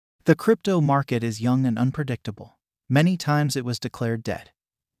The crypto market is young and unpredictable. Many times it was declared dead.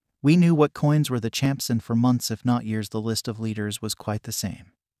 We knew what coins were the champs, and for months if not years the list of leaders was quite the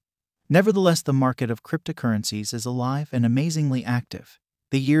same. Nevertheless, the market of cryptocurrencies is alive and amazingly active.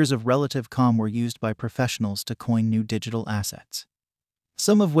 The years of relative calm were used by professionals to coin new digital assets,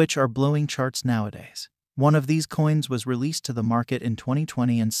 some of which are blowing charts nowadays. One of these coins was released to the market in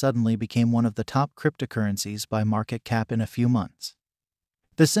 2020 and suddenly became one of the top cryptocurrencies by market cap in a few months.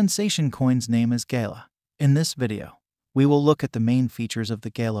 The sensation coin's name is Gala. In this video, we will look at the main features of the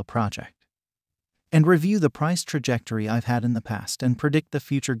Gala project and review the price trajectory I've had in the past and predict the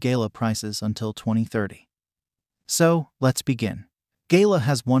future Gala prices until 2030. So, let's begin. Gala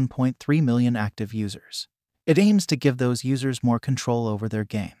has 1.3 million active users. It aims to give those users more control over their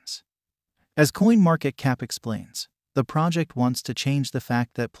games. As CoinMarketCap explains, the project wants to change the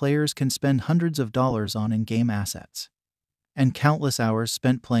fact that players can spend hundreds of dollars on in-game assets and countless hours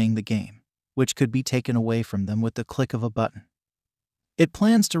spent playing the game, which could be taken away from them with the click of a button. It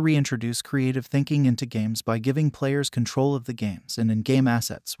plans to reintroduce creative thinking into games by giving players control of the games and in-game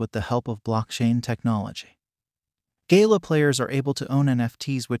assets with the help of blockchain technology. Gala players are able to own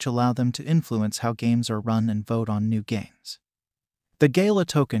NFTs, which allow them to influence how games are run and vote on new games. The Gala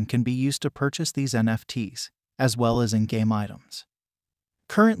token can be used to purchase these NFTs, as well as in-game items.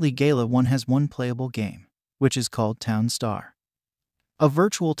 Currently, Gala 1 has one playable game, which is called Town Star, a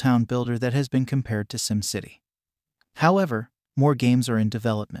virtual town builder that has been compared to SimCity. However, more games are in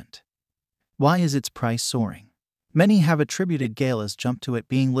development. Why is its price soaring? Many have attributed Gala's jump to it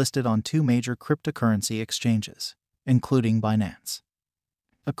being listed on two major cryptocurrency exchanges, including Binance.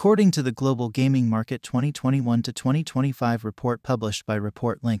 According to the Global Gaming Market 2021 to 2025 report published by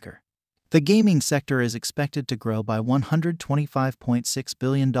Report Linker, the gaming sector is expected to grow by $125.6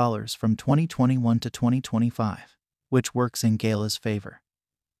 billion from 2021 to 2025, which works in Gala's favor.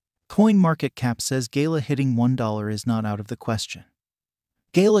 CoinMarketCap says Gala hitting $1 is not out of the question.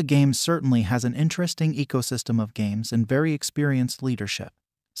 Gala Games certainly has an interesting ecosystem of games and very experienced leadership,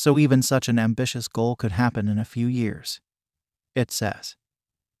 so even such an ambitious goal could happen in a few years, it says.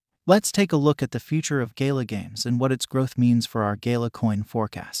 Let's take a look at the future of Gala Games and what its growth means for our Gala coin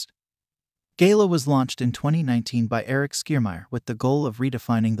forecast. Gala was launched in 2019 by Eric Skiermeyer with the goal of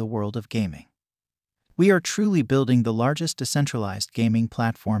redefining the world of gaming. We are truly building the largest decentralized gaming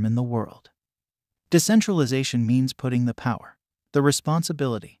platform in the world. Decentralization means putting the power, the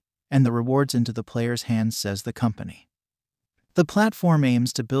responsibility, and the rewards into the player's hands, says the company. The platform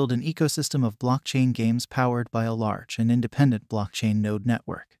aims to build an ecosystem of blockchain games powered by a large and independent blockchain node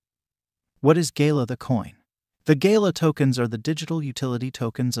network. What is Gala the coin? The Gala tokens are the digital utility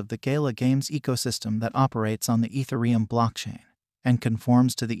tokens of the Gala Games ecosystem that operates on the Ethereum blockchain and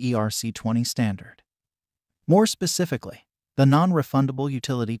conforms to the ERC-20 standard. More specifically, the non-refundable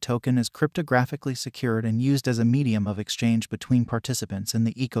utility token is cryptographically secured and used as a medium of exchange between participants in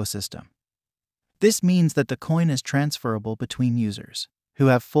the ecosystem. This means that the coin is transferable between users, who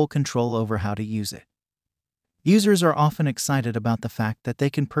have full control over how to use it. Users are often excited about the fact that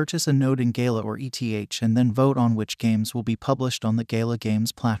they can purchase a node in Gala or ETH and then vote on which games will be published on the Gala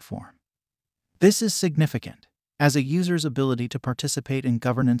Games platform. This is significant, as a user's ability to participate in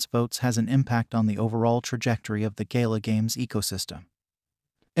governance votes has an impact on the overall trajectory of the Gala Games ecosystem.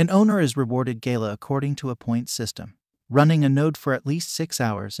 An owner is rewarded Gala according to a point system. Running a node for at least 6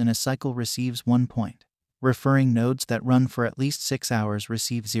 hours in a cycle receives 1 point. Referring nodes that run for at least 6 hours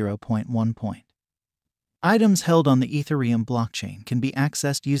receive 0.1 point. Items held on the Ethereum blockchain can be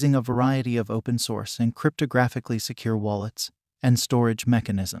accessed using a variety of open source and cryptographically secure wallets and storage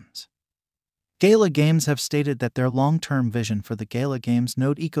mechanisms. Gala Games have stated that their long-term vision for the Gala Games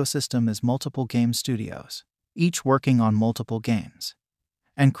node ecosystem is multiple game studios, each working on multiple games,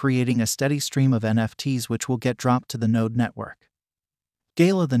 and creating a steady stream of NFTs which will get dropped to the node network.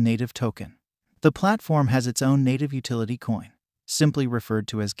 Gala the native token. The platform has its own native utility coin, simply referred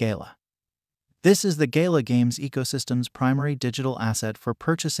to as Gala. This is the Gala Games ecosystem's primary digital asset for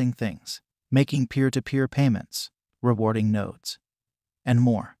purchasing things, making peer-to-peer payments, rewarding nodes, and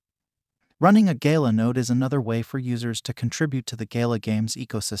more. Running a Gala node is another way for users to contribute to the Gala Games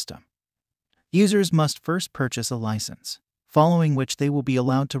ecosystem. Users must first purchase a license, following which they will be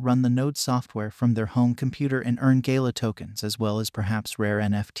allowed to run the node software from their home computer and earn Gala tokens as well as perhaps rare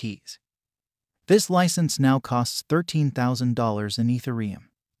NFTs. This license now costs $13,000 in Ethereum,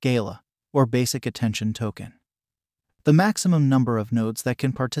 Gala, or Basic Attention Token. The maximum number of nodes that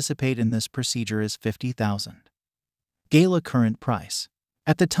can participate in this procedure is 50,000. Gala current price.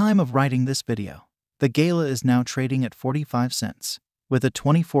 At the time of writing this video, the Gala is now trading at 45 cents, with a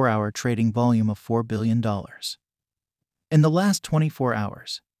 24-hour trading volume of $4 billion. In the last 24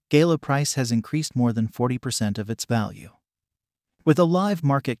 hours, Gala price has increased more than 40% of its value. With a live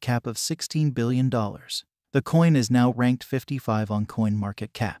market cap of $16 billion, the coin is now ranked 55 on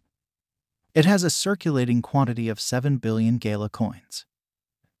CoinMarketCap. It has a circulating quantity of 7 billion Gala coins.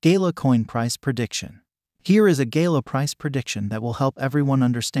 Gala coin price prediction. Here is a Gala price prediction that will help everyone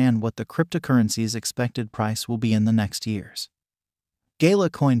understand what the cryptocurrency's expected price will be in the next years. Gala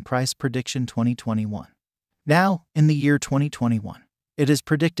coin price prediction 2021. Now, in the year 2021, it is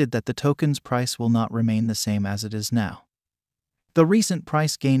predicted that the token's price will not remain the same as it is now. The recent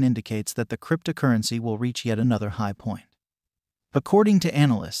price gain indicates that the cryptocurrency will reach yet another high point. According to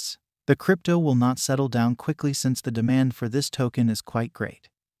analysts, the crypto will not settle down quickly since the demand for this token is quite great,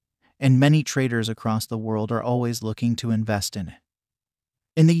 and many traders across the world are always looking to invest in it.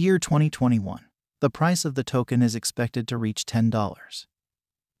 In the year 2021, the price of the token is expected to reach $10.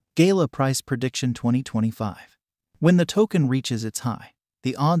 Gala price prediction 2025. When the token reaches its high,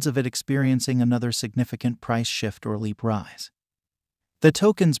 the odds of it experiencing another significant price shift or leap rise. The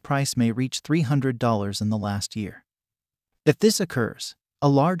token's price may reach $300 in the last year. If this occurs, a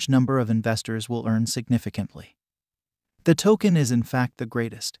large number of investors will earn significantly. The token is in fact the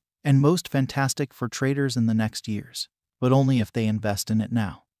greatest and most fantastic for traders in the next years, but only if they invest in it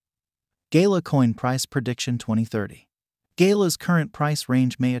now. Gala coin price prediction 2030. Gala's current price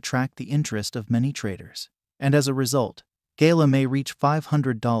range may attract the interest of many traders, and as a result, Gala may reach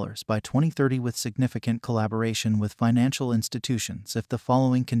 $500 by 2030 with significant collaboration with financial institutions if the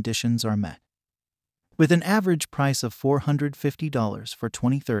following conditions are met. With an average price of $450 for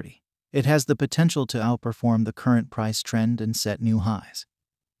 2030, it has the potential to outperform the current price trend and set new highs.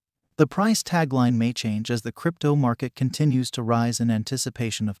 The price tagline may change as the crypto market continues to rise in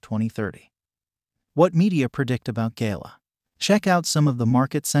anticipation of 2030. What media predict about Gala? Check out some of the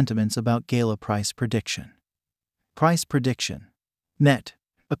market sentiments about Gala price prediction. Price prediction. Net.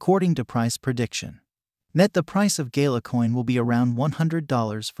 According to price prediction, net the price of Gala coin will be around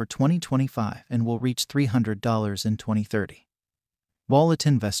 $100 for 2025 and will reach $300 in 2030. Wallet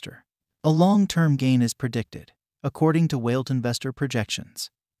investor. A long-term gain is predicted, according to Wallet investor projections.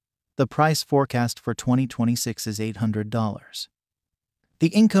 The price forecast for 2026 is $800. The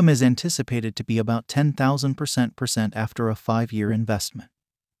income is anticipated to be about 10,000% after a 5-year investment.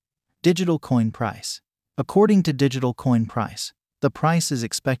 Digital coin price. According to Digital Coin Price, the price is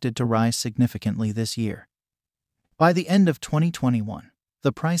expected to rise significantly this year. By the end of 2021,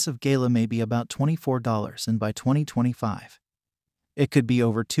 the price of Gala may be about $24, and by 2025, it could be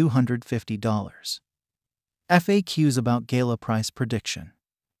over $250. FAQs about Gala price prediction.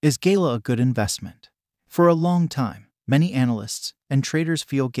 Is Gala a good investment? For a long time, many analysts and traders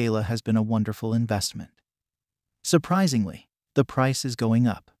feel Gala has been a wonderful investment. Surprisingly, the price is going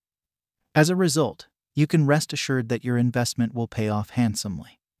up. As a result, you can rest assured that your investment will pay off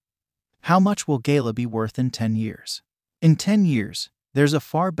handsomely. How much will Gala be worth in 10 years? In 10 years, there's a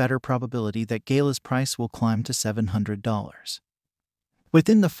far better probability that Gala's price will climb to $700.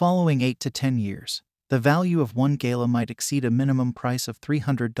 Within the following 8 to 10 years, the value of one Gala might exceed a minimum price of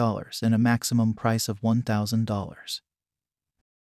 $300 and a maximum price of $1,000.